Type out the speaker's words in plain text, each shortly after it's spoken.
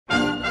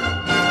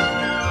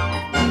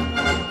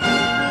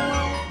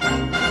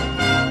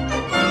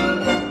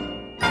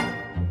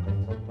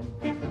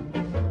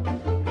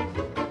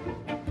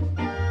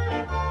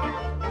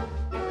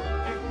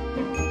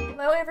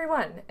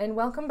and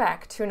welcome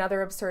back to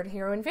another Absurd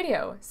Heroine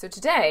video. So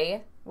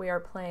today, we are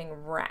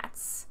playing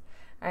rats.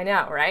 I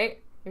know,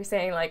 right? You're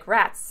saying like,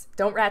 rats,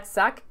 don't rats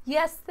suck?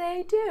 Yes,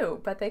 they do,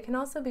 but they can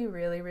also be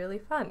really, really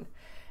fun.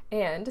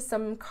 And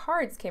some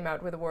cards came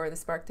out with the War of the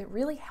Spark that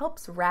really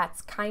helps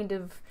rats kind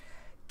of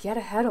get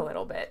ahead a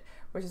little bit,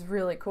 which is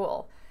really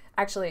cool.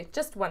 Actually,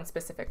 just one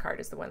specific card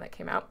is the one that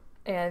came out.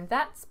 And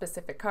that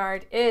specific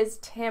card is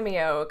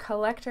Tamiyo,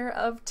 Collector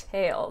of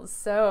Tales.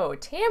 So,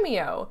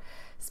 Tamiyo.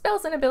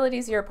 Spells and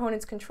abilities your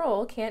opponents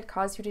control can't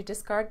cause you to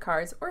discard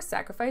cards or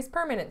sacrifice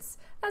permanents.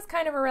 That's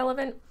kind of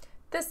irrelevant.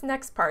 This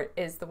next part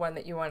is the one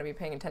that you want to be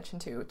paying attention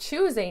to.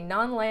 Choose a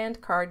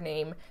non-land card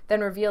name, then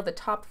reveal the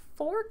top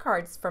 4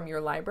 cards from your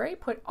library.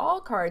 Put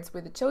all cards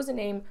with the chosen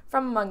name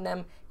from among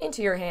them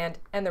into your hand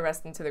and the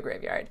rest into the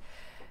graveyard.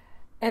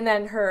 And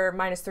then her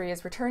 -3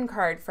 is return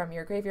card from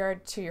your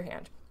graveyard to your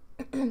hand.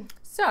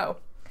 So,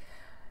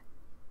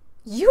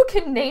 you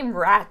can name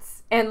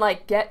rats and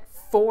like get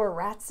 4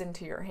 rats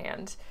into your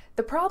hand.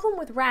 The problem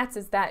with rats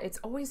is that it's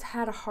always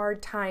had a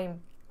hard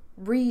time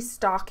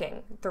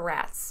restocking the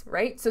rats,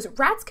 right? So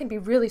rats can be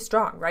really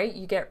strong, right?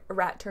 You get a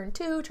rat turn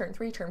 2, turn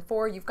 3, turn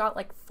 4. You've got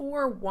like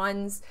 4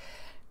 ones,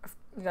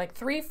 like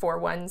 3 4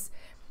 ones,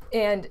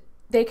 and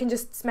they can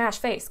just smash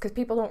face because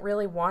people don't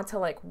really want to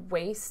like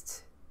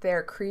waste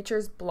their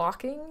creatures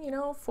blocking,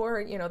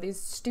 for, these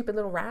stupid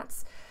little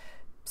rats.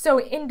 So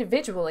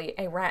individually,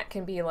 a rat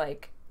can be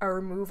like a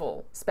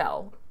removal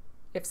spell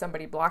if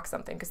somebody blocks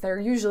something, because they're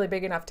usually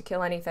big enough to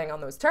kill anything on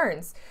those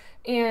turns.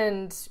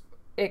 And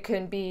it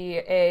can be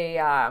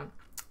a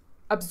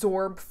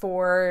absorb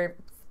for,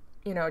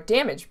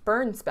 damage,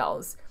 burn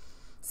spells.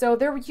 So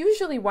they're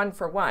usually 1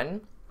 for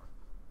 1,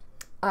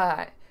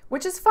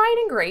 which is fine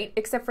and great,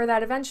 except for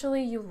that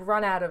eventually you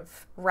run out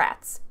of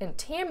rats. And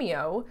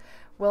Tamiyo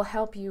will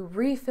help you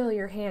refill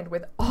your hand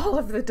with all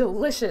of the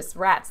delicious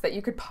rats that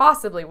you could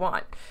possibly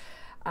want.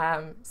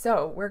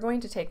 So we're going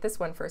to take this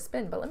one for a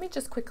spin, but let me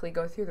just quickly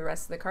go through the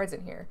rest of the cards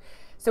in here.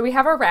 So we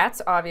have our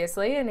rats,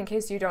 obviously, and in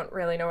case you don't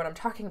really know what I'm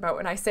talking about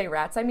when I say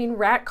rats, I mean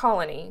rat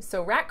colony.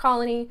 So rat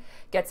colony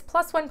gets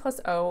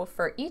 +1/+0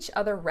 for each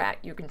other rat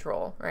you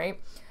control,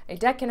 right? A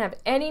deck can have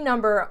any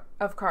number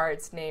of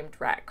cards named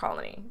rat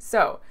colony.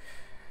 So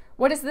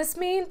what does this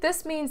mean?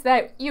 This means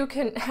that you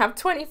can have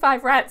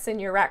 25 rats in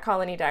your rat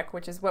colony deck,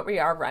 which is what we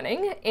are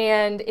running.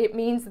 And it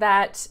means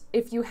that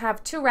if you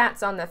have 2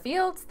 rats on the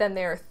field, then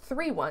there are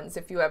 3 ones.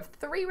 If you have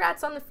 3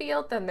 rats on the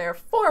field, then there are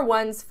 4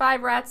 ones,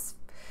 5 rats,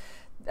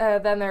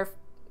 then there are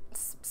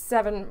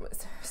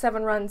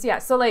 7 runs. Yeah,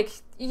 so like,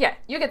 yeah,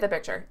 you get the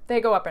picture.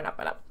 They go up and up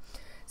and up.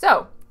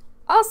 So,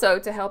 also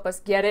to help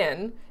us get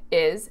in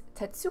is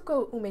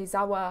Tetsuko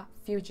Umezawa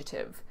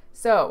Fugitive.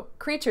 So,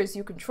 creatures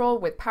you control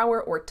with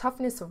power or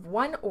toughness of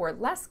 1 or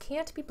less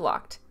can't be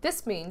blocked.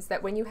 This means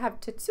that when you have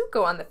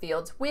Tetsuko on the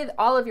field with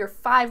all of your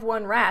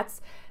 5/1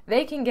 rats,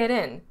 they can get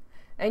in.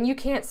 And you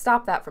can't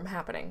stop that from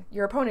happening.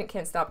 Your opponent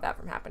can't stop that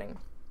from happening.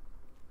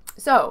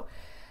 So,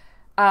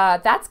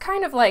 that's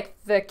kind of like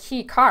the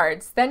key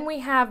cards. Then we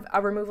have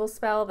a removal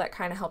spell that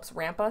kind of helps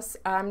ramp us.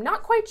 I'm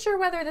not quite sure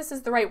whether this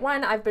is the right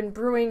one. I've been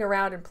brewing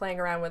around and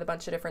playing around with a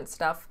bunch of different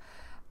stuff.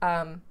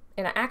 And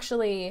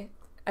actually,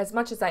 as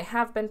much as I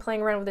have been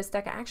playing around with this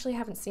deck, I actually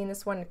haven't seen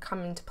this one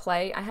come into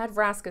play. I had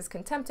Vraska's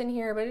Contempt in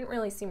here, but it didn't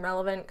really seem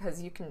relevant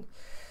because you can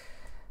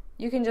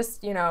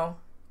just,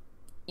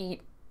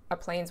 eat a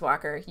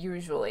planeswalker,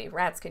 usually.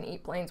 Rats can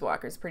eat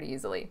planeswalkers pretty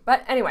easily.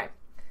 But anyway,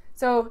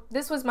 so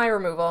this was my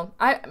removal.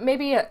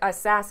 Maybe a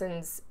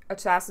Assassin's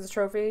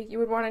Trophy you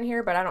would want in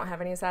here, but I don't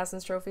have any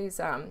Assassin's Trophies.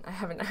 I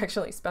haven't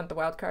actually spent the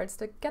wild cards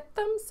to get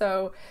them,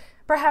 so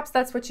perhaps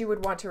that's what you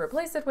would want to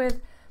replace it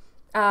with.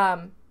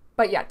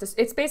 But yeah,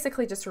 it's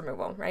basically just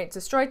removal, right?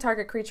 Destroy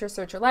target creature,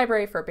 search your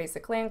library for a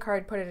basic land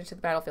card, put it into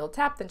the battlefield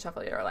tapped, then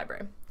shuffle your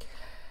library.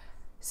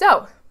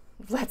 So,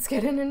 let's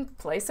get in and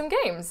play some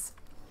games.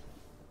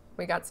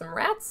 We got some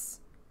rats,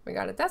 we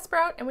got a Death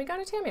Sprout, and we got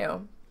a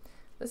Tamiyo.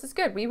 This is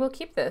good. We will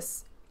keep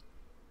this.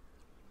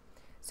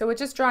 So with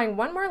just drawing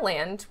 1 more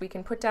land, we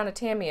can put down a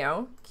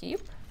Tamiyo,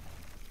 keep,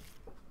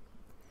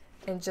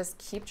 and just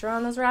keep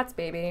drawing those rats,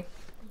 baby.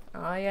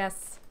 Oh,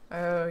 yes.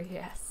 Oh,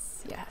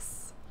 yes.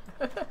 Yes.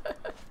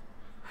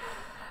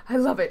 I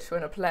love it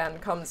when a plan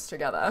comes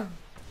together.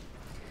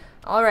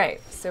 All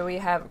right, so we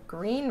have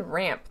green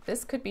ramp.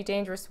 This could be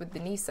dangerous with the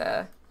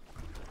Nisa.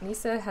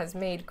 Nisa has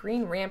made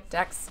green ramp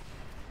decks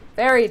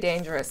very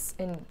dangerous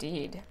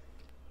indeed.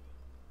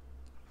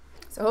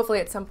 So hopefully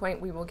at some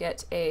point we will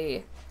get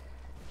a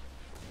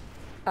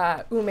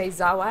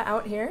Umezawa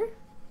out here.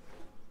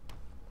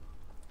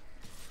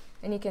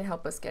 And he can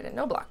help us get in.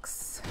 No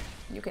blocks.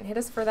 You can hit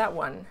us for that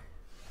 1.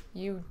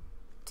 You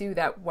do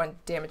that 1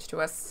 damage to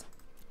us.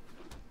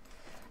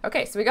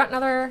 Okay, so we got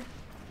another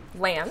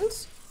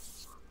land.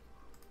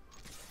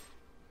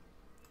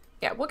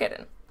 Yeah, we'll get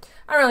in.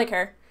 I don't really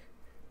care.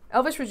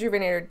 Elvish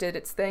Rejuvenator did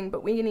its thing,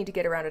 but we need to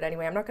get around it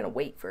anyway. I'm not going to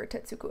wait for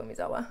Tetsuko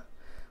Umezawa.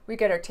 We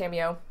get our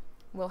Tamiyo.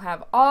 We'll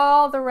have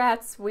all the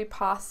rats we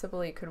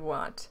possibly could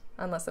want.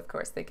 Unless, of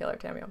course, they kill our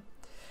Tamiyo,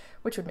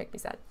 which would make me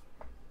sad.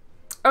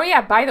 Oh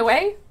yeah, by the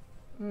way,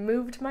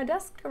 moved my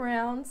desk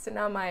around, so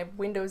now my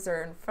windows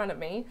are in front of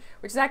me,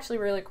 which is actually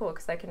really cool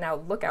because I can now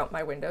look out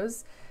my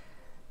windows.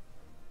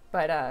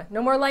 But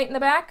no more light in the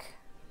back,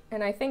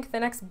 and I think the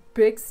next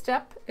big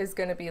step is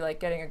going to be like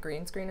getting a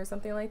green screen or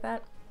something like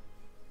that.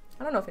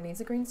 I don't know if it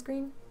needs a green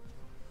screen.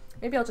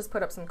 Maybe I'll just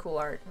put up some cool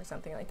art or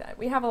something like that.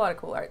 We have a lot of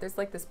cool art. There's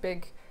like this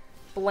big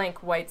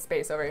blank white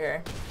space over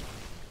here.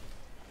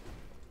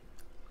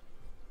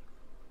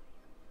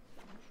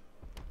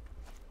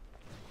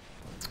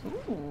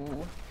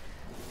 Ooh.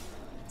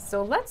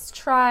 So let's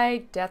try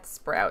Death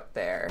Sprout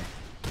there.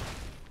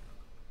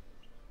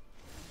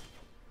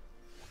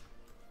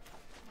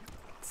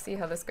 Let's see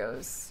how this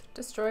goes.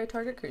 Destroy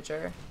target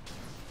creature.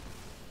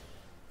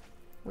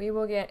 We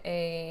will get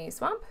a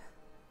swamp.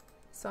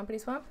 Swampity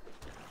swamp.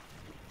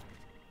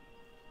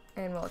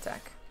 And we'll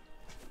attack.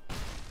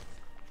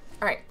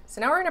 Alright,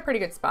 so now we're in a pretty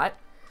good spot.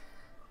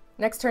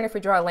 Next turn, if we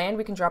draw a land,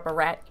 we can drop a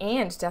rat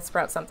and Death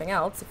Sprout something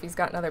else if he's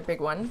got another big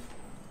one.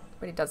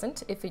 But he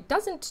doesn't. If he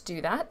doesn't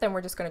do that, then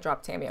we're just going to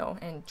drop Tamiyo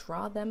and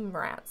draw them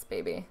rats,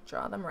 baby.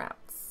 Draw them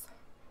rats.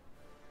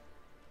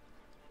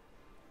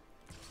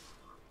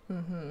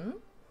 Mm-hmm.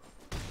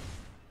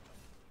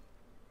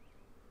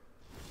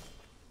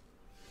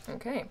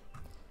 Okay.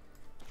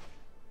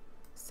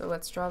 So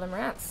let's draw them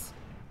rats.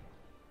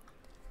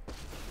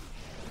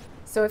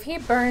 So if he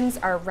burns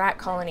our rat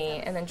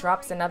colony and then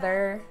drops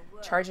another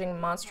charging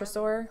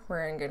Monstrosaur,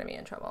 we're going to be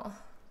in trouble.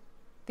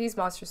 These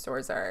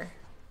Monstrosaurs are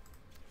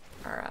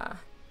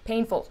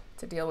painful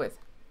to deal with.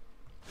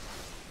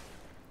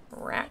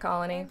 Rat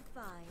colony.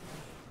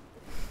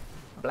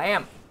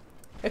 Blam.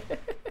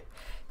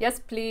 Yes,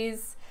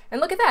 please.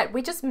 And look at that.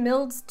 We just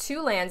milled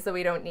 2 lands that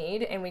we don't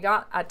need, and we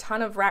got a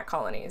ton of rat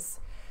colonies.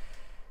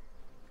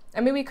 I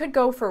mean, we could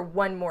go for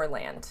 1 more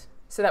land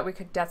so that we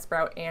could Death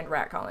Sprout and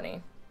rat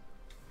colony.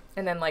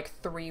 And then like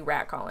 3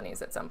 rat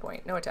colonies at some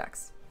point. No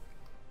attacks.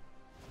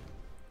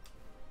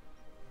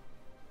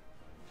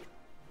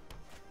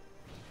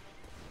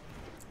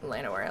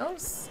 Llanowar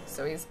Elves.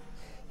 So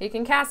he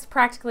can cast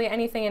practically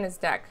anything in his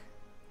deck.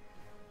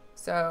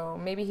 So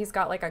maybe he's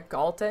got like a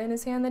Galta in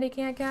his hand that he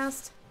can't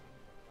cast.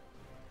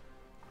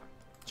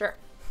 Sure.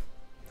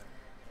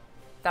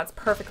 That's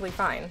perfectly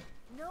fine.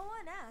 No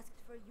one asked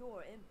for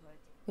your input.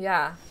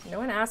 Yeah, no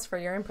one asked for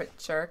your input,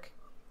 jerk.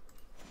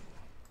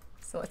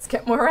 So let's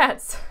get more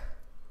rats.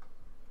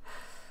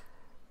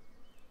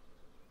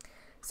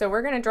 So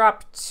we're gonna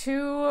drop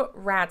 2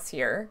 rats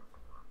here.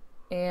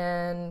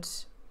 And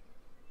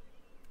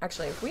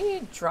actually, if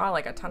we draw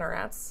like a ton of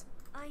rats.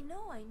 I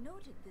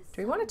noted this.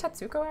 Do we want a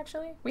Tetsuko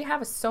actually? We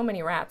have so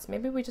many rats.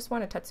 Maybe we just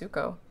want a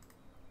Tetsuko.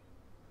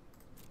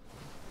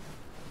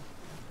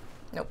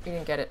 Nope, you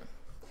didn't get it.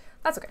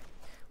 That's okay.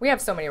 We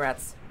have so many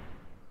rats.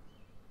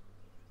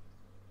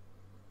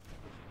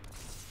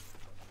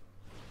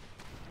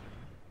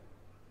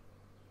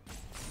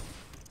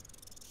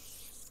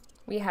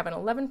 We have an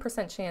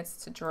 11% chance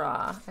to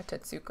draw a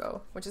Tetsuko,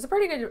 which is a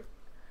pretty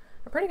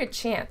good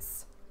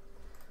chance.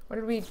 What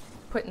did we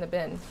put in the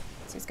bin?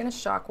 So he's gonna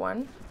shock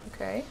 1.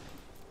 Okay.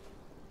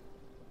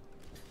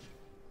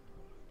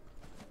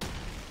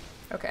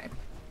 Okay.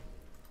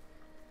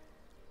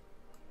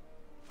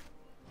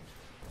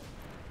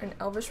 An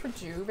Elvish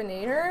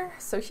Rejuvenator.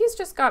 So he's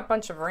just got a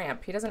bunch of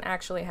ramp. He doesn't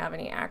actually have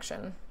any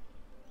action.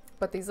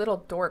 But these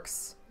little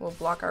dorks will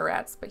block our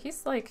rats. But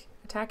he's like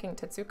attacking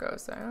Tetsuko,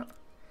 so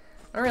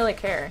I don't really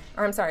care.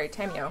 Or I'm sorry,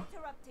 Tamiyo.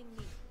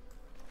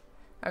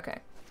 Okay.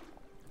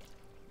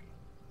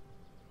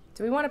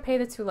 Do we want to pay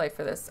the 2 life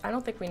for this? I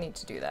don't think we need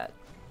to do that.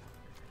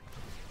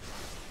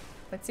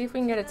 Let's see if we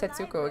can get a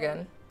Tetsuko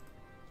again.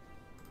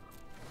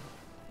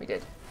 We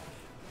did.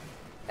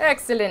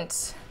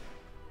 Excellent.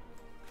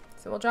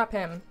 So we'll drop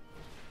him.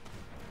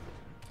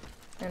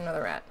 And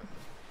another rat.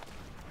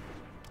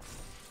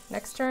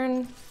 Next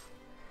turn.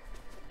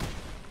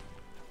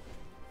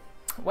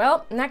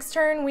 Well, next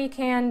turn we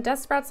can Death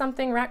Sprout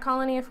something, rat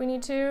colony if we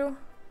need to.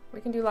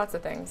 We can do lots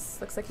of things.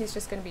 Looks like he's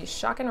just going to be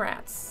shocking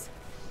rats.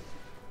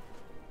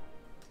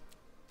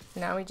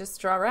 Now we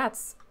just draw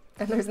rats.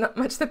 And there's not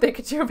much that they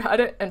could do about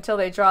it until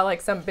they draw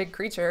like some big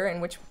creature,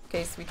 in which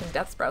case we can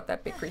Death Sprout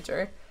that big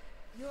creature.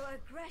 Your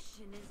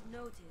aggression is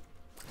noted.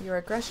 Your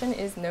aggression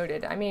is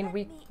noted. I mean,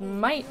 we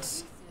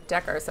might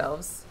deck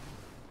ourselves.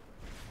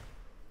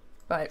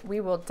 But we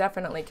will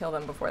definitely kill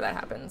them before that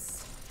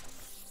happens.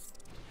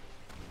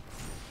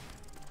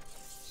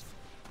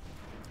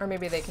 Or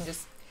maybe they can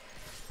just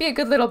be a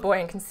good little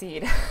boy and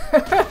concede.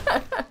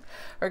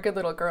 Or a good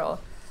little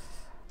girl.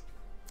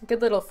 A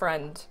good little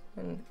friend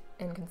and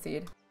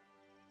concede.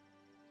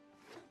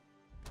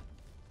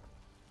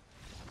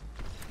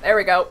 There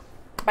we go.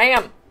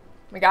 Bam!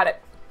 We got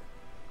it.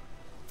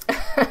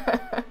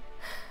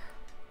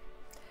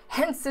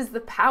 Hence is the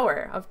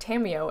power of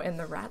Tamiyo in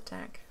the rat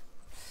deck.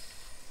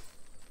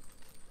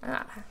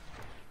 Ah.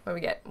 What do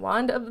we get?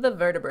 Wand of the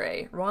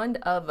Vertebrae. Wand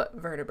of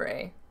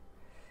Vertebrae.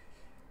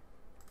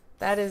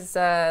 That is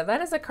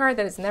a card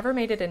that has never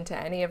made it into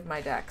any of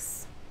my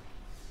decks.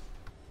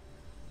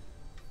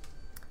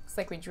 Looks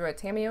like we drew a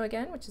Tamiyo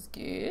again, which is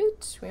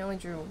good. We only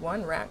drew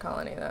 1 rat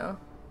colony though.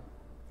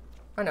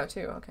 Oh no, 2,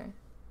 okay.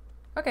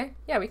 Okay,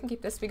 yeah, we can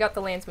keep this. We got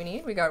the lands we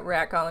need. We got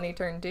Rat Colony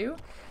turn 2.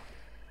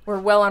 We're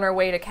well on our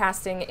way to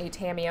casting a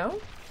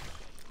Tamiyo.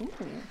 Ooh,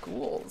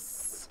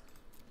 ghouls.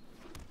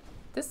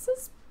 This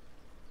is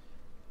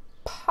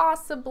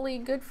possibly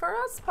good for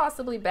us,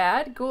 possibly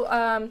bad.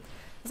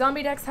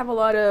 Zombie decks have a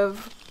lot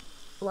of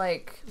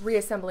like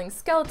reassembling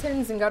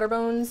skeletons and gutter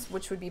bones,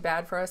 which would be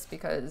bad for us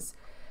because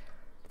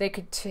they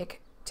could take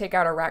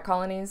out our rat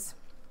colonies.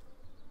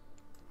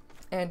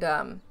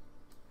 And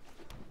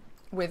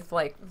with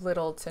like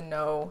little to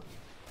no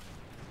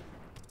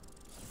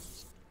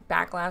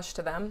backlash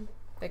to them,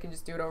 they can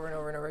just do it over and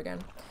over and over again.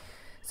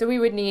 So we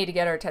would need to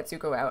get our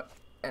Tetsuko out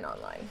and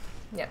online.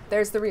 Yeah,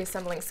 there's the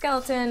reassembling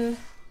skeleton.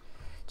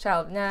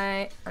 Child of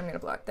Night, I'm gonna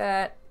block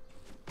that.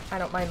 I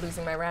don't mind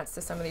losing my rats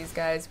to some of these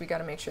guys. We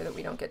gotta make sure that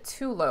we don't get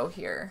too low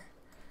here.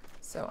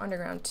 So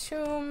Underground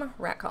Tomb,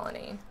 Rat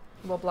Colony.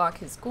 We'll block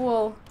his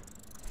ghoul.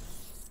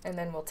 And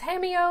then we'll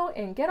Tamiyo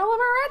and get all of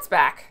our rats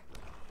back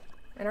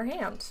in our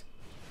hand.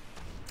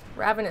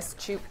 Ravenous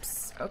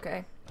Choops,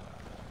 okay.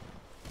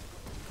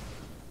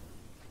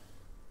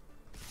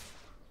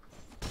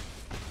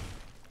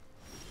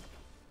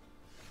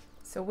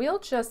 So we'll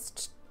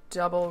just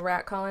double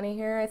Rat Colony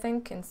here, I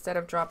think, instead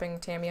of dropping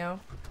Tamiyo,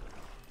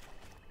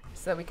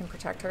 so that we can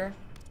protect her.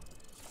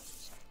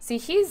 See,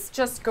 he's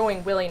just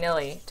going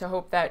willy-nilly to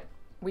hope that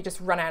we just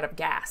run out of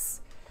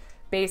gas,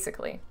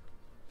 basically.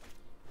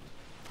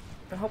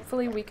 And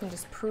hopefully we can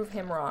just prove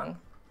him wrong.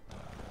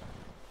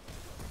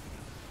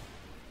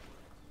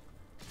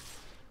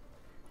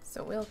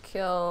 So we'll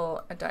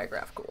kill a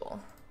Digraph Ghoul.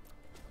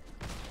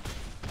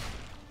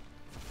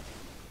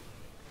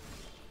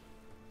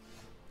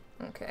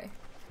 Okay.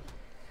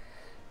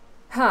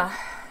 Huh.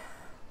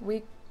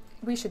 We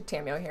should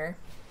Tamiyo here.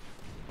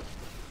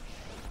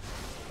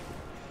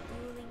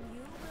 Dueling you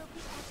will be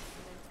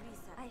excellent,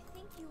 Risa. I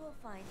think you will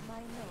find my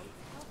notes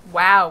helpful.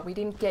 Wow, we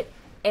didn't get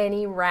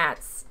any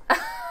rats.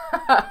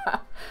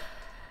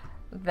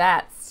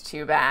 That's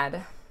too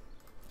bad.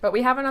 But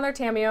we have another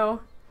Tamiyo.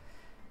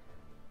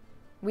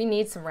 We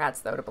need some rats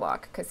though to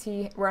block because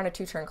we're on a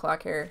 2-turn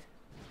clock here.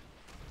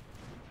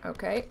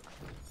 Okay.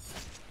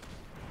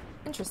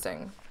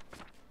 Interesting.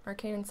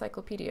 Arcane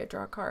Encyclopedia,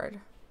 draw a card.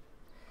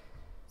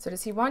 So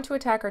does he want to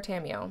attack our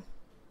Tamiyo?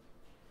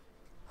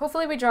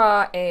 Hopefully we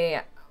draw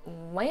a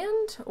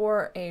land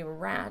or a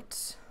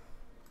rat.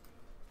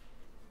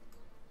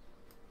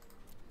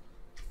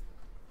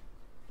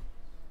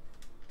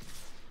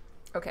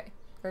 Okay,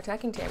 we're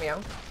attacking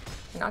Tamiyo.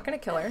 We're not gonna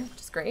kill her, which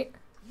is great.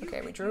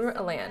 Okay, we drew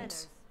a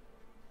land.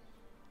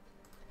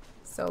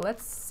 So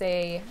let's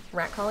say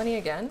Rat Colony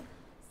again.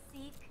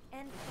 Seek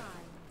and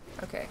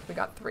find. Okay, we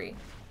got 3.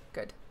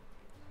 Good.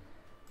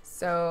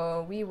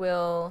 So we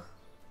will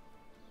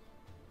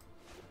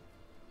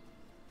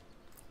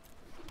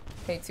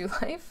pay 2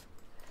 life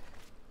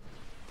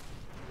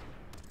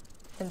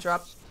and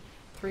drop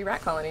 3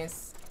 rat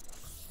colonies.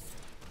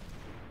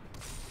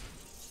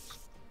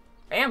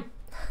 Bam!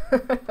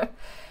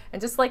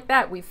 And just like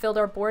that, we filled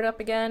our board up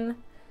again,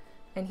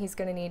 and he's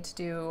gonna need to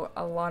do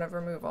a lot of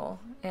removal.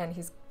 And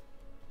he's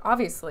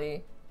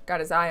obviously got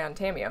his eye on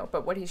Tamiyo,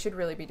 but what he should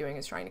really be doing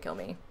is trying to kill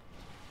me.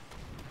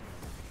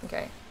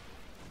 Okay.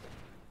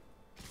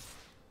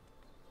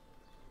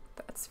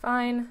 That's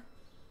fine.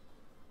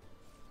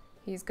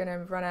 He's gonna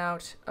run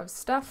out of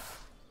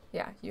stuff.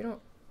 Yeah, you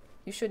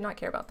should not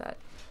care about that.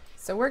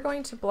 So we're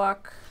going to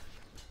block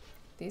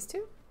these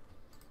 2.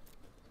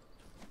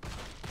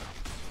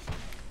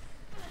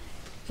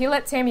 He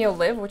let Tamiyo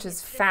live, which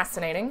is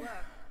fascinating.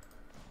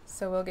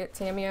 So we'll get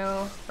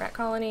Tamiyo, Rat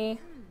Colony.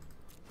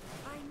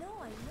 I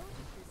noted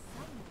this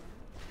somewhere.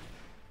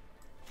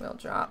 We'll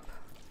drop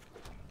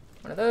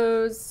one of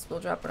those. We'll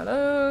drop one of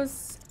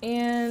those.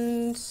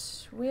 And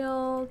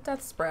we'll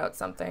Death Sprout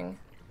something.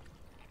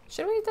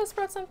 Should we Death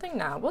Sprout something?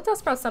 No, we'll Death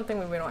Sprout something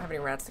when we don't have any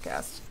rats to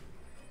cast.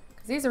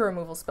 Because these are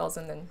removal spells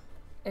and then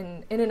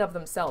in and of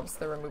themselves,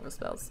 they're removal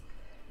spells.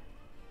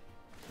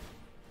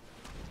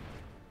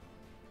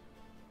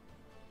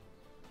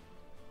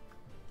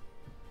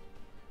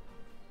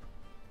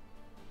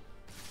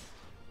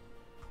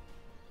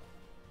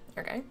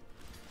 Okay.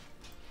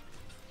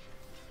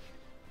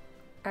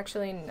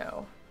 Actually,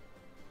 no.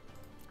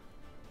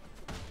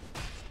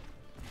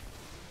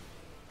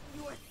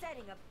 You are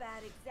setting a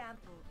bad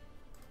example.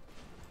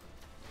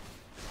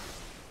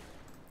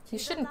 He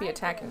shouldn't be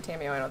attacking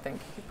Tamiyo, I don't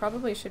think. He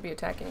probably should be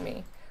attacking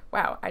me.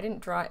 Wow, I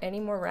didn't draw any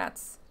more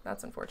rats.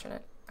 That's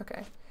unfortunate.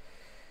 Okay.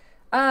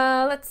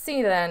 Let's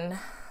see then.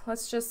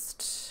 Let's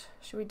just...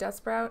 Should we Death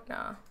Sprout?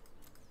 Nah.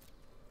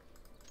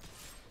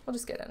 We'll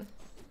just get in.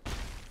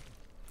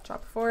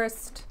 Drop a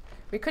forest.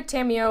 We could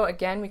Tamiyo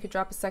again. We could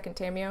drop a second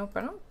Tamiyo,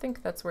 but I don't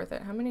think that's worth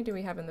it. How many do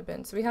we have in the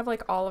bin? So we have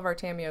like all of our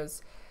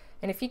Tamiyos.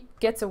 And if he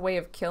gets a way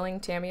of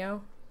killing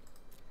Tamiyo...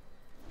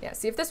 Yeah,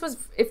 see if this was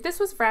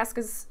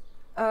Vraska's...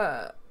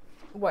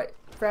 what?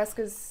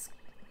 Vraska's...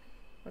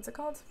 What's it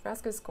called?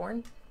 Vraska's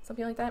Scorn?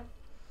 Something like that?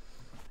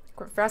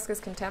 Vraska's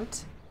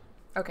Contempt?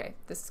 Okay,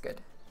 this is good.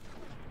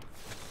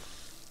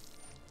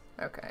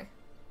 Okay.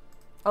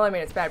 Well, I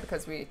mean, it's bad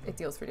because it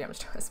deals 3 damage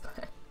to us,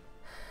 but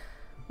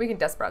we can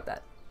Death Sprout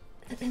that.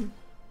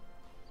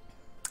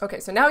 Okay,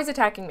 so now he's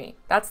attacking me.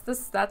 That's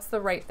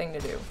the right thing to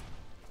do.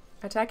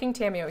 Attacking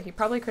Tamiyo, he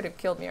probably could have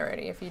killed me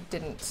already if he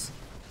didn't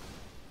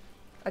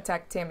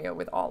attack Tamiyo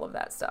with all of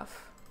that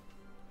stuff.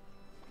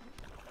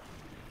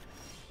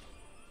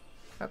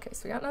 Okay,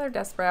 so we got another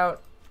Death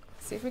Sprout.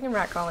 Let's see if we can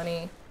Rat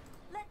Colony.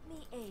 Let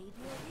me aid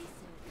your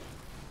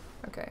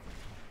research. Okay.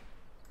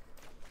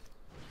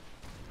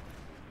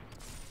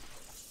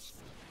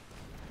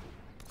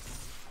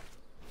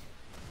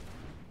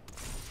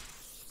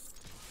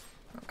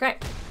 Okay.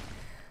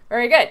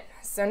 Very good.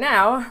 So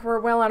now we're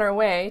well on our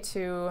way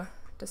to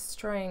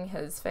destroying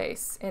his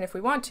face. And if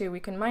we want to,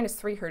 we can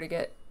 -3 her to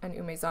get an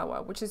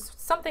Umezawa, which is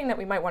something that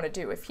we might want to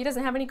do. If he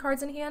doesn't have any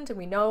cards in hand and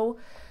we know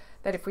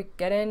that if we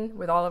get in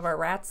with all of our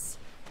rats,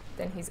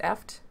 then he's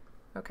effed.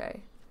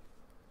 Okay.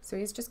 So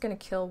he's just gonna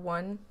kill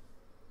one.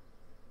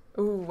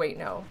 Ooh, wait,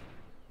 no.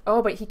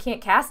 Oh, but he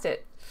can't cast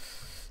it.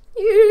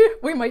 Yeah,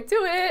 we might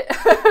do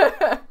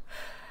it.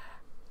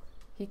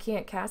 He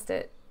can't cast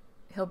it.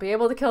 He'll be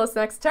able to kill us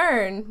next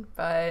turn,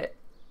 but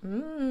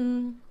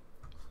you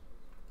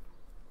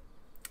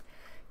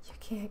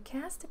can't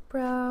cast it,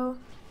 bro.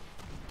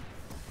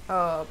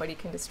 Oh, but he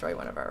can destroy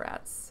one of our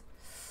rats.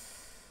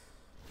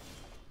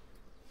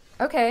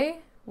 Okay,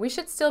 we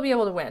should still be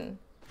able to win.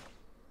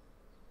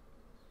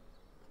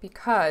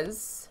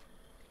 Because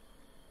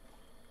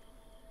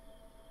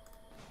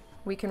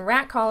we can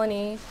Rat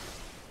Colony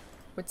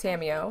with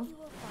Tamiyo. You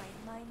will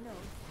find my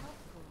notes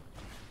helpful.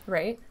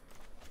 Right?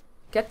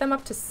 Get them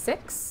up to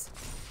 6.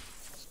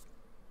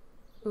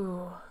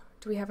 Ooh,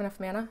 do we have enough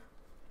mana?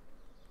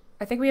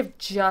 I think we have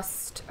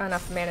just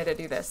enough mana to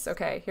do this.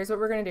 Okay, here's what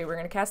we're gonna do. We're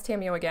gonna cast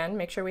Tamiyo again.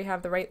 Make sure we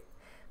have the right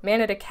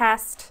mana to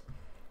cast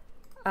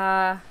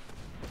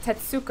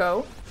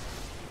Tetsuko.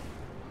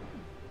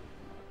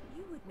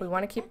 We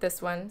want to keep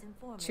this one.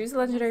 Choose a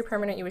legendary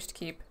permanent you wish to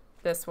keep.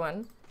 This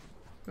one.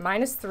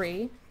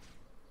 -3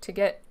 to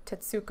get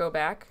Tetsuko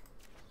back.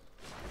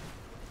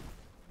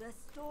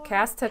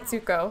 Cast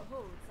Tetsuko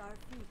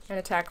and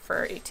attack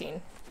for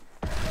 18.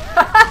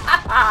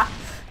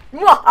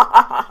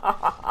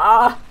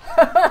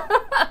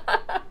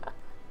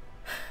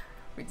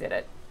 We did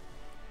it.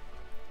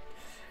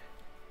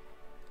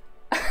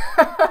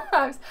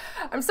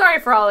 I'm sorry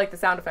for all like the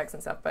sound effects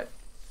and stuff, but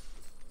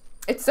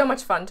it's so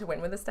much fun to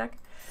win with this deck.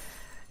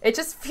 It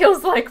just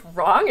feels like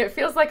wrong. It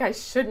feels like I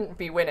shouldn't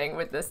be winning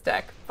with this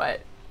deck,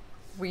 but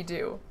we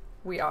do.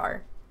 We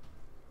are.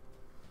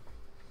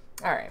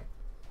 All right.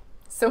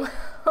 So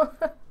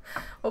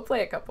we'll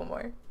play a couple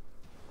more.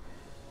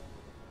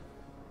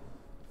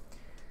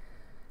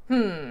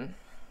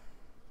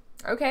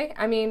 Okay,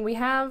 I mean, we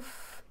have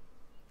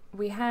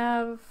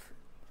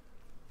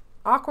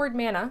awkward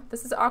mana.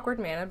 This is awkward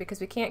mana because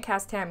we can't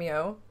cast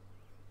Tamiyo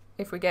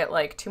if we get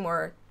like 2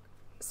 more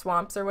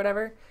swamps or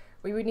whatever.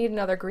 We would need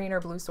another green or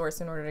blue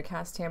source in order to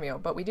cast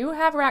Tamiyo. But we do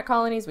have Rat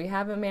Colonies, we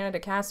have the mana to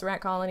cast Rat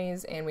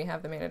Colonies, and we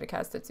have the mana to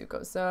cast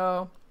Tetsuko.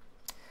 So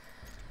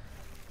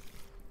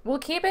we'll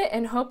keep it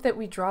and hope that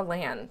we draw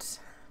land.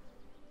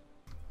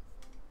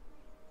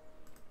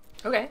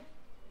 Okay.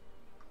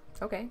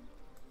 Okay.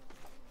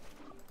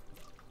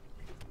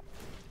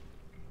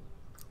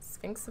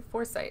 Sphinx of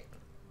Foresight.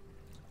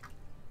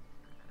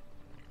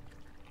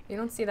 You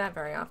don't see that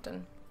very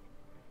often.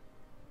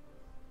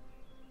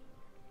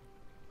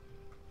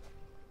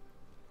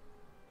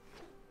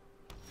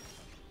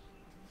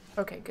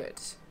 Okay, good.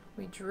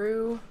 We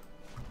drew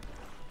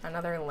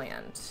another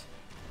land.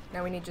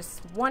 Now we need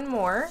just one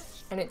more,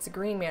 and it's a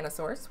green mana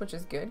source, which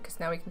is good, because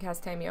now we can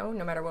cast Tamiyo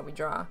no matter what we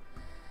draw,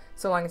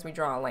 so long as we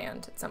draw a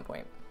land at some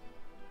point.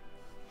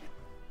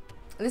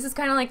 This is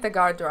kind of like the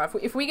guard draw.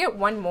 If we get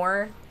one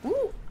more...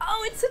 Ooh,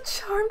 oh, it's a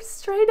Charmed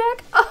Stray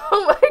deck?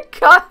 Oh my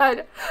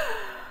god!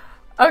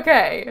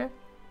 Okay.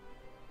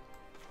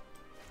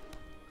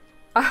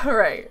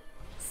 Alright,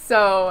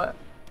 so...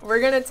 we're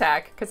gonna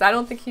attack, because I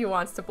don't think he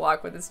wants to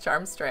block with his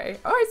Charmed Stray.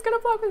 Oh, he's gonna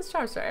block with his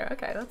Charmed Stray.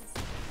 Okay,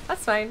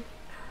 that's fine.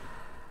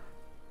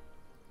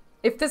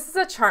 If this is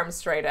a Charmed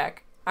Stray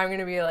deck, I'm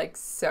gonna be like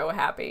so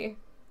happy.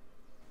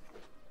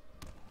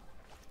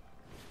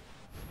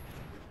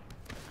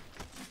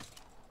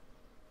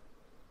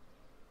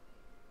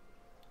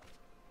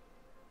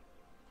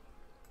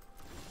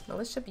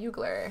 Militia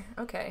Bugler.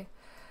 Okay.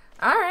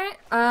 Alright,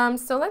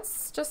 so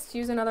let's just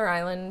use another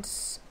island.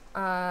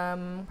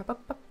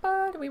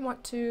 Do we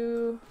want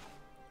to...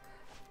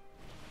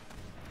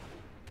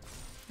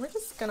 We're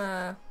just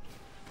gonna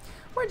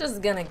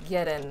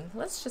get in.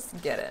 Let's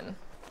just get in.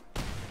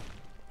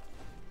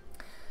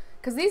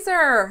 Because these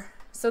are...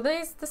 So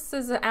this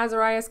is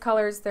Azariah's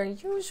colors. They're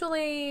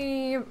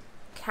usually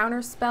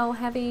counterspell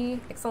heavy.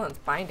 Excellence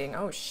Binding.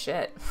 Oh,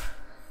 shit.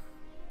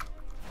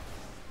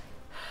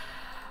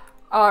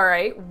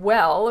 Alright,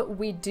 well,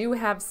 we do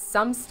have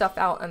some stuff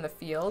out on the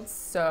field,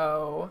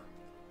 so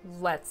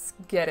let's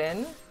get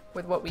in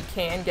with what we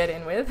can get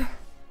in with.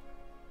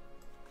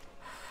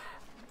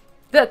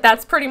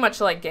 That's pretty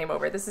much like game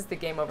over. This is the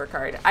game over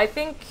card. I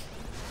think...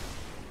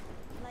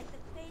 Like the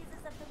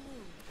phases of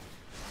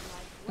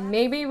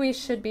Maybe we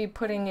should be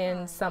putting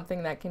in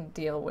something that can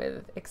deal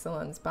with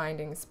Ixalan's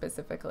binding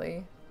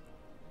specifically.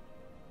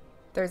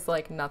 There's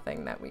like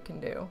nothing that we can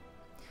do.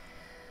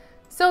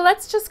 So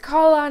let's just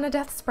call on a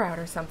Death Sprout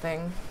or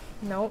something.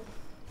 Nope.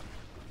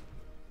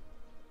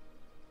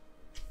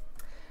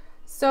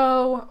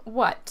 So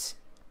what?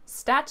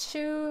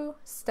 Statue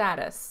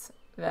status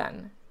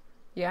then.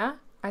 Yeah?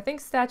 I think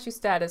statue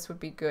status would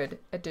be good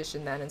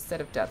addition then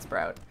instead of Death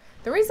Sprout.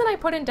 The reason I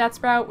put in Death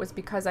Sprout was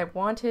because I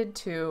wanted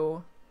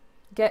to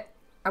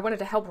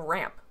help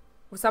ramp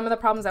with some of the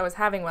problems I was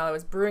having while I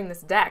was brewing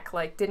this deck.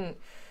 Like,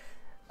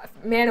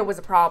 mana was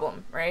a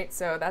problem, right?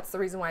 So that's the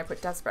reason why I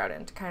put Death Sprout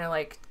in, to kind of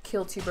like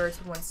kill two birds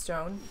with one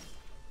stone.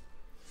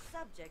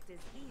 Subject is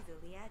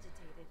easily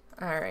agitated.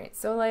 Alright,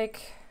 so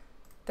like,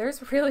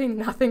 there's really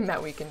nothing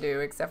that we can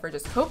do except for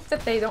just hope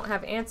that they don't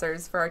have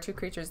answers for our two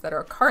creatures that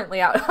are currently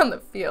out on the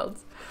field.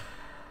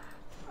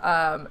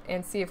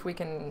 And see if we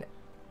can...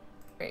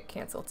 Wait,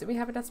 cancel. Did we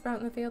have a Death Sprout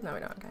in the field? No, we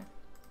don't. Okay.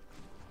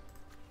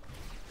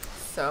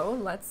 So,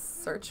 let's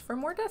search for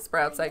more Death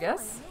Sprouts, I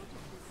guess.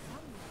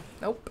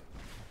 Nope.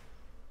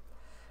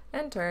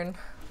 End turn.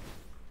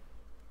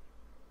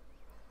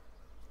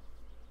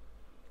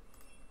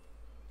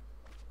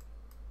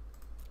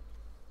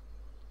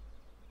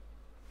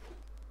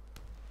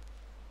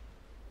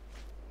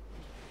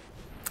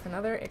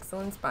 Another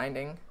Ixalan's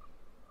Binding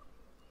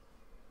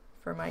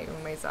for my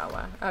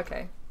Umezawa.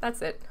 Okay,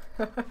 that's it.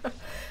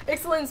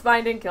 Ixalan's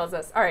Binding kills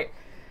us. Alright.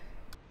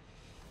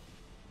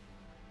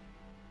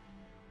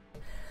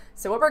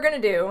 So what we're gonna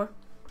do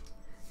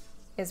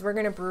is we're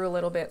gonna brew a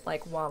little bit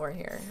like while we're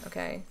here,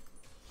 okay?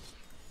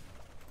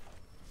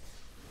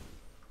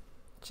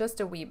 Just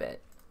a wee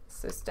bit.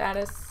 So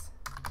status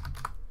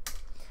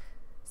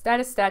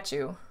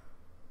statue.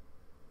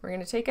 We're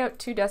gonna take out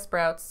 2 Death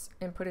Sprouts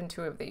and put in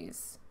 2 of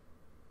these.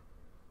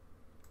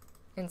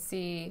 And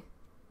see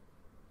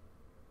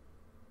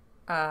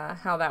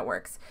how that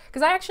works.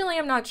 Because I actually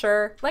am not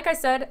sure. Like I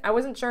said, I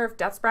wasn't sure if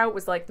Death Sprout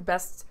was like the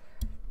best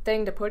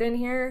thing to put in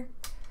here.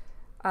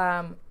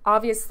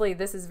 Obviously,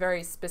 this is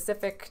very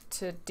specific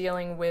to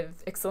dealing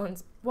with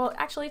Ixalan's... Well,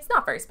 actually, it's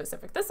not very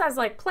specific. This has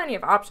like plenty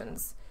of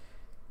options.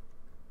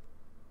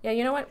 Yeah,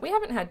 you know what? We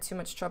haven't had too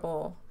much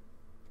trouble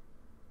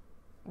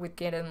with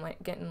getting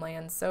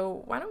land,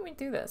 so why don't we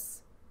do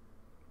this?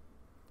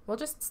 We'll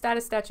just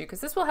status statue,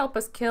 because this will help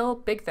us kill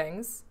big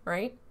things,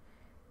 right?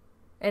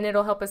 And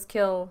it'll help us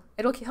kill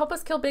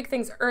big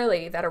things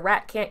early that a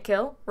rat can't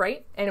kill,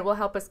 right? And it will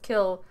help us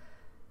kill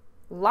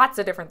lots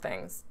of different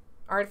things.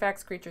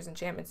 Artifacts, creatures,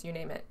 enchantments, you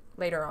name it,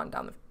 later on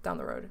down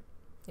the road.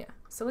 Yeah,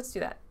 so let's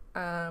do that.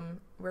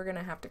 We're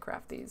gonna have to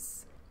craft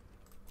these.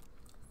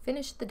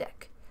 Finish the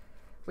deck.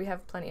 We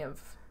have plenty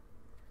of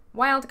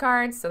wild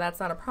cards, so that's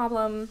not a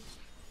problem.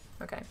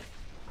 Okay.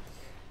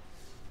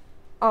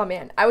 Oh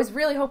man, I was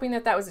really hoping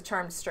that that was a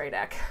Charmed Stray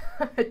deck.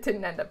 It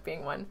didn't end up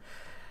being one.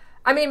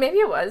 I mean, maybe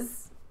it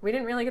was. We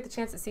didn't really get the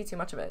chance to see too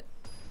much of it.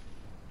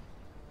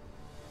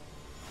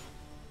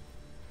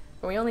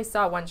 But we only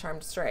saw one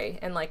Charmed Stray,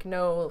 and like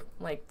no,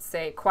 like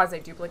say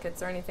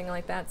quasi-duplicates or anything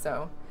like that,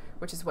 so,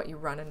 which is what you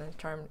run in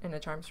a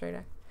Charmed Stray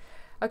deck.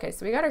 Okay,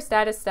 so we got our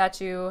status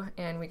statue,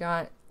 and we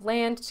got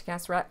land to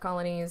cast rat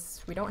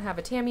colonies. We don't have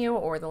a Tamiyo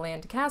or the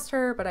land to cast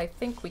her, but I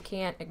think we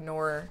can't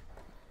ignore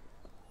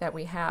that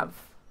we have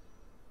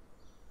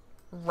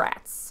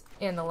rats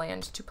and the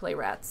land to play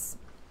rats.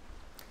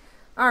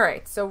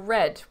 Alright, so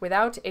red,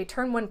 without a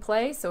turn 1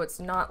 play, so it's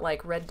not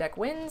like red deck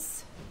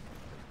wins.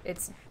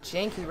 It's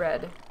janky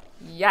red.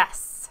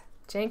 Yes!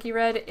 Janky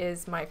red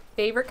is my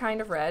favorite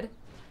kind of red.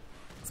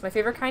 It's my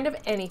favorite kind of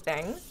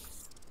anything.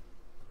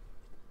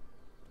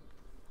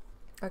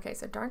 Okay,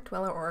 so Dark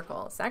Dweller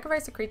Oracle.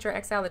 Sacrifice a creature,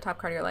 exile the top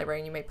card of your library,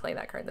 and you may play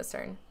that card this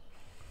turn.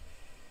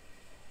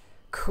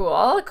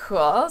 Cool,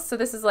 cool. So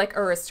this is like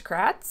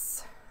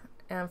aristocrats.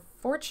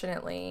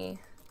 Unfortunately,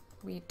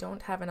 we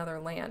don't have another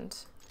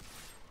land.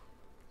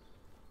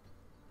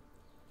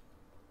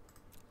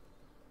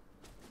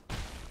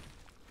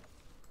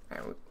 All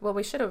right, well,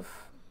 we should have...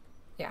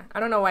 Yeah, I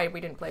don't know why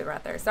we didn't play the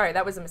rat there. Sorry,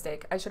 that was a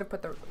mistake. I should have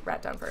put the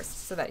rat down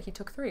first so that he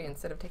took 3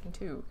 instead of taking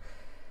 2.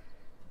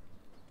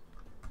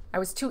 I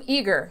was too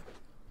eager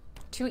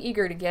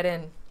to get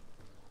in.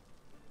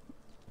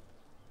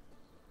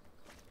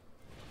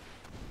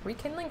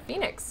 Rekindling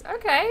Phoenix.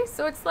 Okay,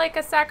 so it's like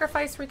a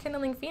sacrifice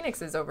rekindling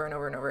phoenixes over and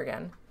over and over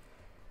again.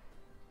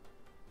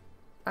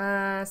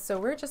 So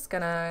we're just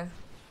gonna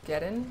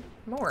get in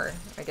more,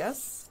 I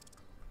guess.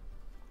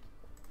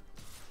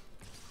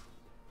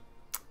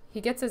 He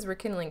gets his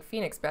rekindling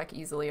phoenix back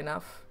easily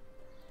enough.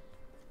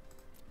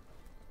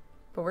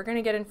 But we're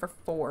gonna get in for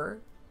 4,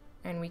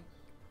 and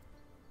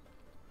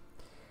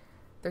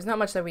there's not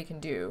much that we can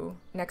do.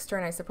 Next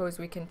turn, I suppose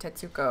we can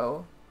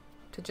Tetsuko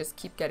to just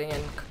keep getting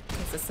in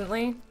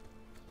consistently.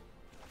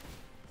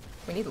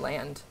 We need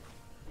land.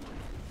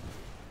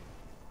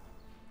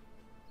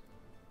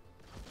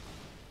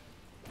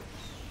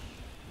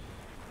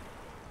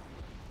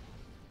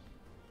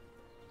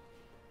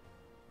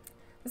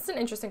 This is an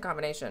interesting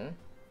combination.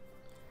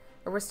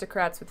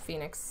 Aristocrats with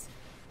Phoenix.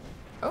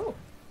 Oh,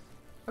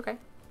 Okay.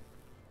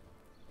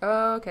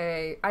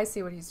 Okay, I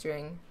see what he's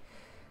doing.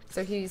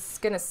 So he's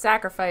gonna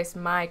sacrifice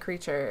my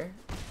creature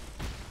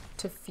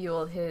to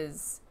fuel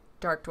his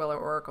Dark Dweller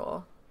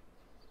Oracle.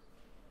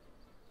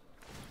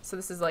 So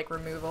this is like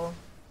removal.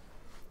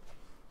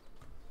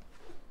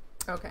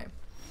 Okay.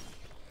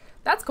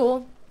 That's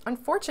cool.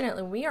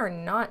 Unfortunately, we are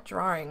not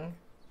drawing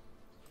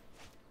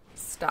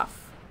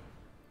stuff.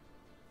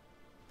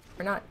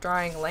 We're not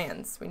drawing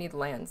lands. We need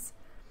lands.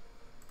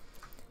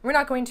 We're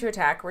not going to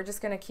attack. We're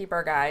just going to keep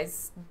our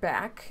guys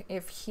back.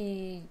 If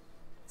he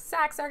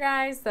sacks our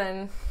guys,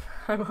 then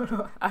I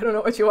don't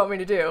know what you want me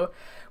to do.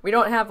 We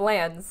don't have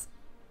lands.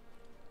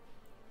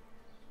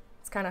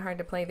 It's kind of hard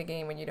to play the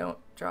game when you don't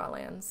draw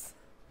lands.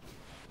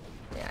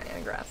 Yeah,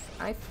 Anagrath.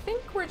 I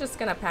think we're just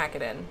going to pack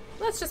it in.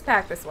 Let's just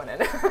pack this one in.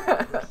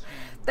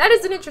 That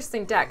is an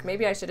interesting deck.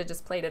 Maybe I should have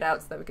just played it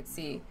out so that we could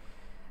see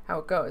how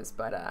it goes,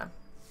 but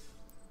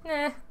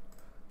nah.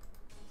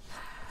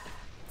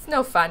 It's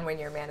no fun when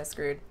you're mana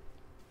screwed.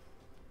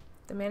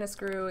 The mana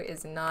screw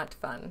is not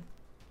fun.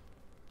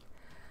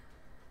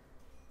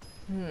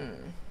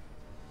 I'm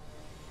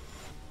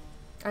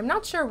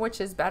not sure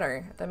which is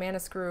better, the mana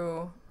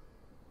screw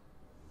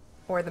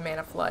or the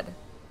mana flood.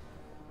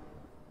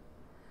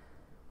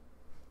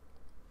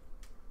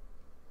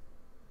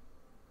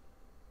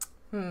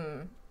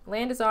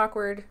 Land is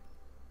awkward,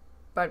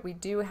 but we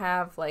do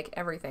have like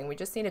everything. We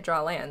just need to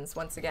draw lands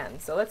once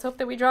again. So let's hope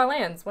that we draw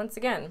lands once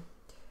again.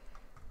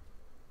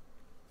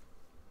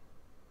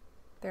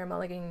 They're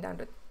mulliganing down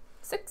to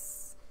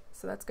 6,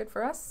 so that's good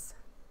for us.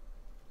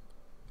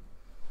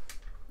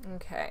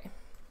 Okay,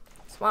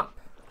 swamp.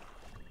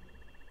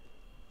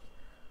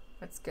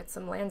 Let's get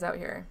some lands out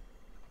here.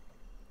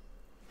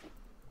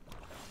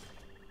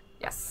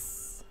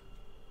 Yes.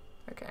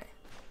 Okay,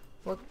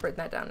 we'll bring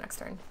that down next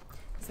turn.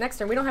 Because next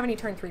turn we don't have any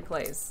turn 3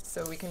 plays,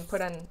 so we can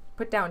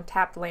put down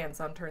tapped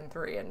lands on turn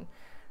 3 and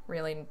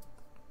really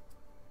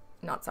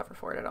not suffer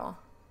for it at all.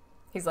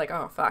 He's like,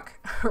 oh fuck,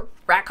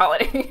 rat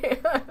colony.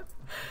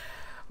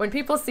 When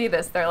people see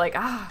this, they're like,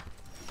 ah.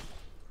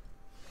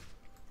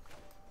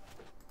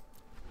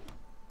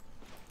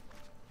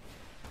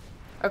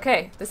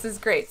 Okay, this is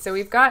great. So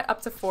we've got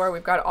up to 4.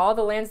 We've got all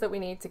the lands that we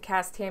need to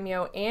cast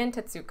Tamiyo and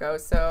Tetsuko,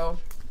 so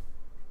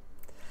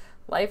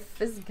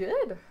life is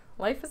good.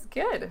 Life is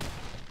good.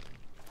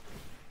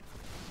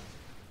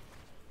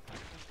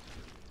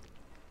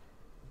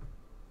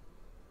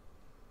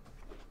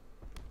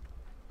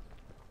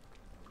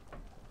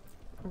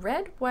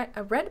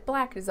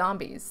 Red-black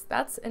zombies.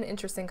 That's an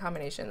interesting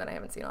combination that I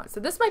haven't seen a lot. So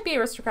this might be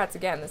aristocrats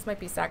again. This might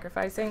be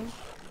sacrificing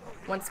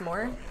once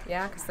more.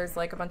 Yeah, because there's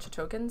like a bunch of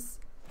tokens.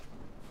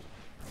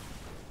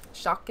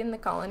 Shock in the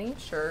colony,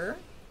 sure.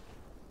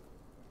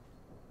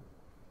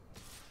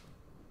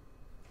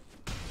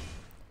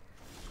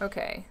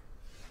 Okay.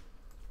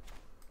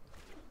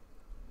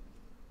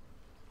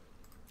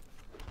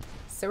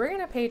 So we're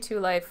gonna pay 2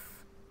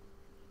 life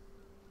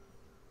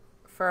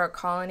for a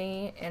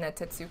colony and a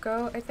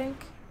Tetsuko, I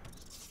think,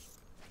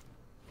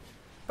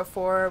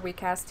 before we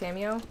cast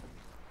Tamiyo.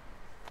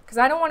 Because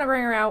I don't want to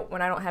bring her out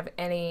when I don't have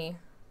any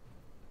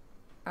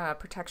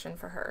protection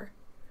for her.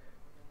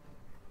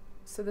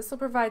 So this will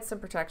provide some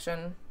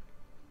protection,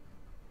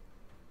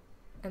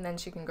 and then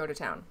she can go to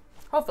town.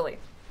 Hopefully.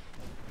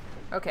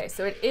 Okay,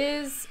 so it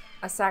is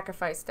a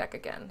sacrifice deck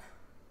again.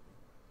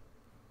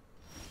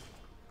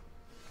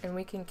 And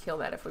we can kill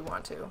that if we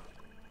want to.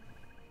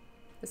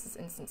 This is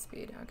instant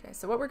speed. Okay,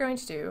 so what we're going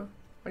to do,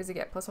 what does he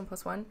get?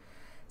 +1/+1?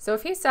 So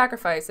if he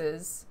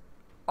sacrifices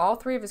all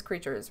 3 of his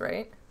creatures,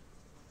 right?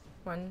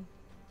 1.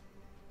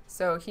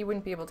 So he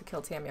wouldn't be able to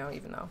kill Tamiyo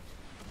even though.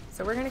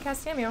 So we're going to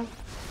cast Tamiyo.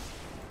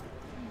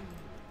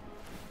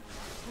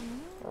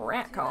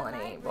 Rat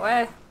colony,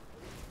 boy.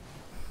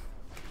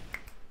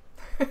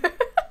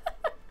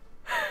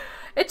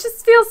 It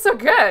just feels so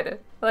good.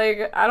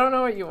 Like, I don't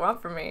know what you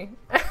want from me.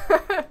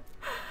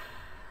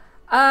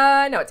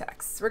 No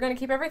attacks. We're gonna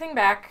keep everything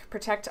back,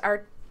 protect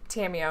our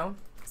Tamiyo,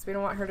 because we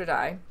don't want her to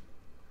die.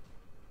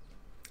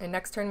 And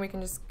next turn we can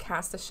just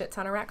cast a shit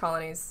ton of rat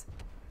colonies.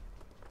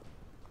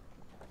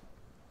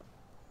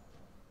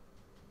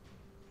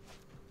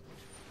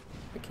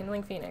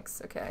 Rekindling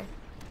Phoenix, okay.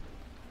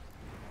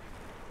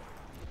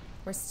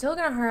 We're still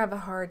gonna have a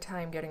hard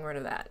time getting rid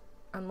of that,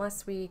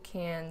 unless we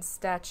can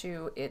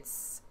statue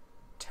its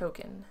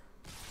token.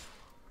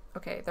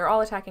 Okay, they're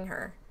all attacking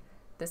her.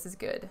 This is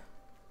good.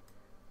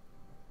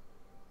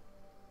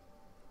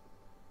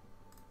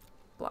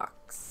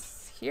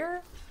 Blocks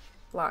here,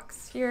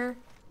 blocks here.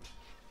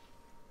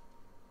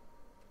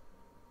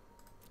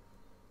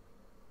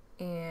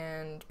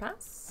 And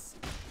pass.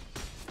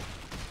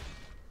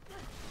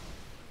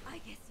 I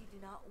guess you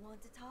do not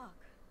want to talk.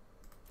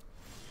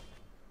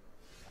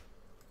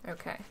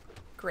 Okay,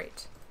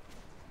 great.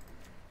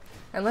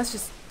 And let's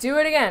just do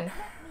it again.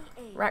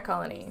 Rat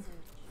colony.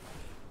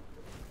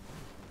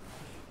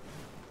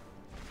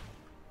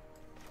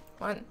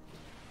 1,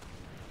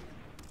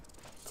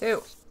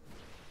 2,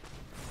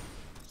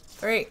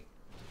 3.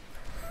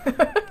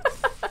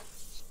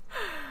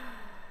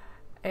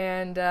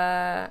 And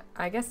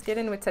I guess get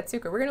in with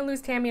Tetsuko. We're gonna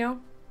lose Tamiyo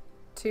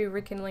to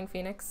Rekindling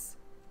Phoenix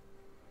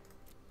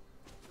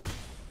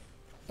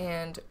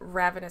and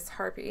Ravenous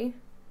Harpy.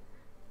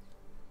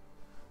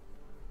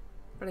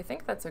 But I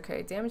think that's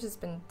okay. Damage has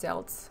been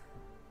dealt.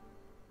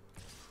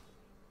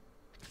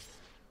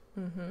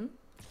 Mm-hmm.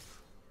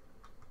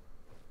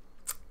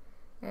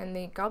 And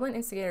the Goblin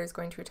Instigator is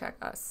going to attack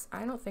us.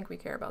 I don't think we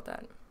care about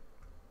that.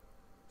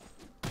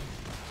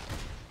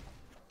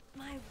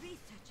 My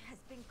research has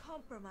been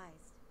compromised.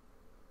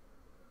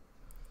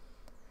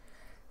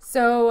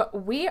 So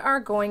we are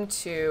going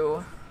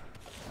to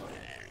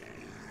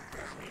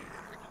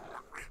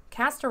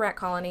cast a rat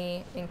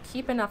colony and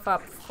keep enough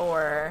up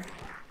for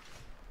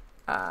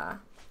the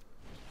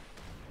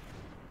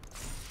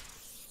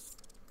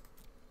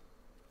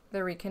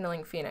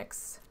Rekindling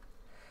Phoenix.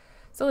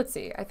 So let's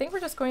see. I think we're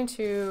just going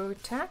to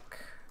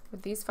attack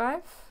with these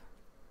 5.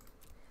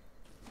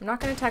 I'm not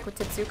going to attack with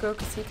Tetsuko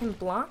because he can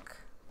block.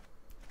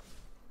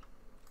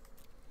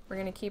 We're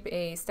going to keep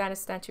a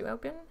status statue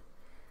open.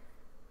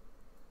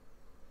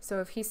 So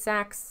if he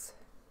sacks...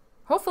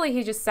 Hopefully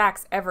he just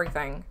sacks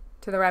everything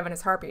to the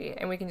Ravenous Harpy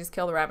and we can just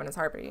kill the Ravenous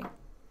Harpy.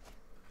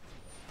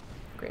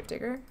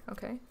 Gravedigger,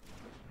 okay.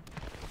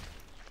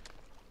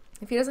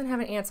 If he doesn't have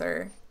an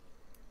answer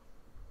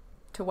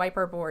to wipe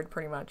our board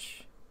pretty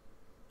much,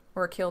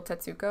 or kill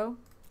Tetsuko,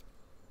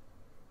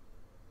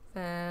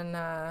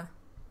 then,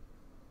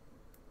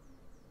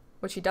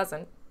 which he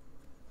doesn't,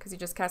 because he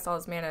just cast all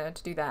his mana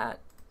to do that.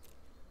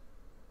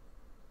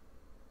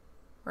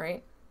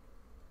 Right?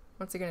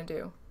 What's he gonna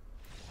do?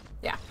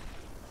 Yeah.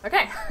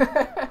 Okay.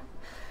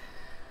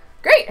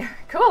 Great.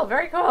 Cool.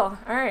 Very cool.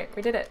 Alright,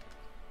 we did it.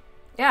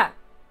 Yeah.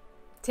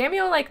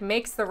 Tamiyo, like,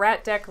 makes the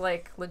rat deck,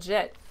 like,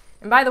 legit.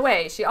 And by the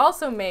way, she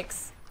also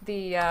makes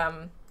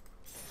the,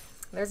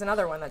 there's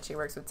another one that she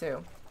works with,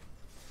 too.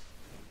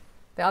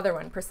 The other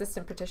one,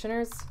 Persistent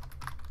Petitioners.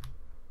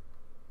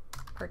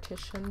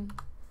 Partition.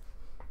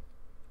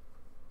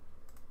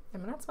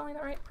 Am I not spelling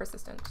that right?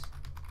 Persistent.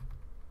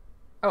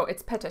 Oh,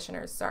 it's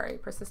Petitioners, sorry.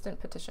 Persistent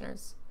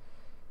Petitioners.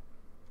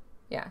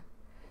 Yeah.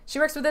 She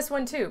works with this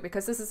one too,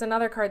 because this is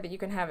another card that you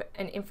can have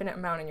an infinite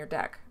amount in your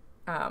deck.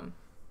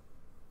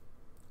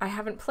 I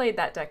haven't played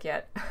that deck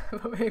yet,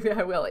 but maybe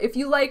I will. If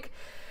you liked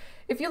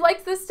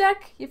this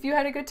deck, if you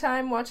had a good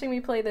time watching me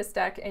play this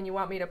deck and you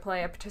want me to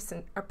play a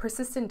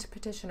Persistent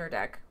Petitioner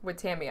deck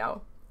with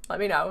Tamiyo, let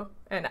me know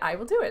and I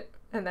will do it.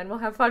 And then we'll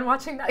have fun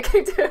watching that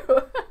game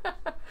too.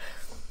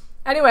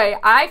 Anyway,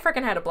 I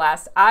freaking had a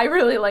blast. I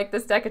really like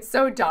this deck. It's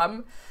so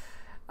dumb,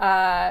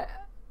 but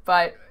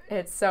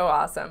it's so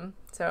awesome.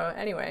 So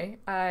anyway,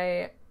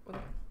 I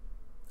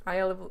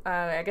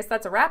guess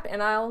that's a wrap,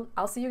 and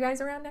I'll see you guys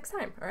around next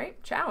time. All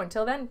right, ciao.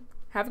 Until then,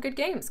 have good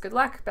games. Good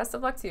luck. Best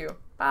of luck to you.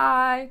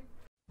 Bye.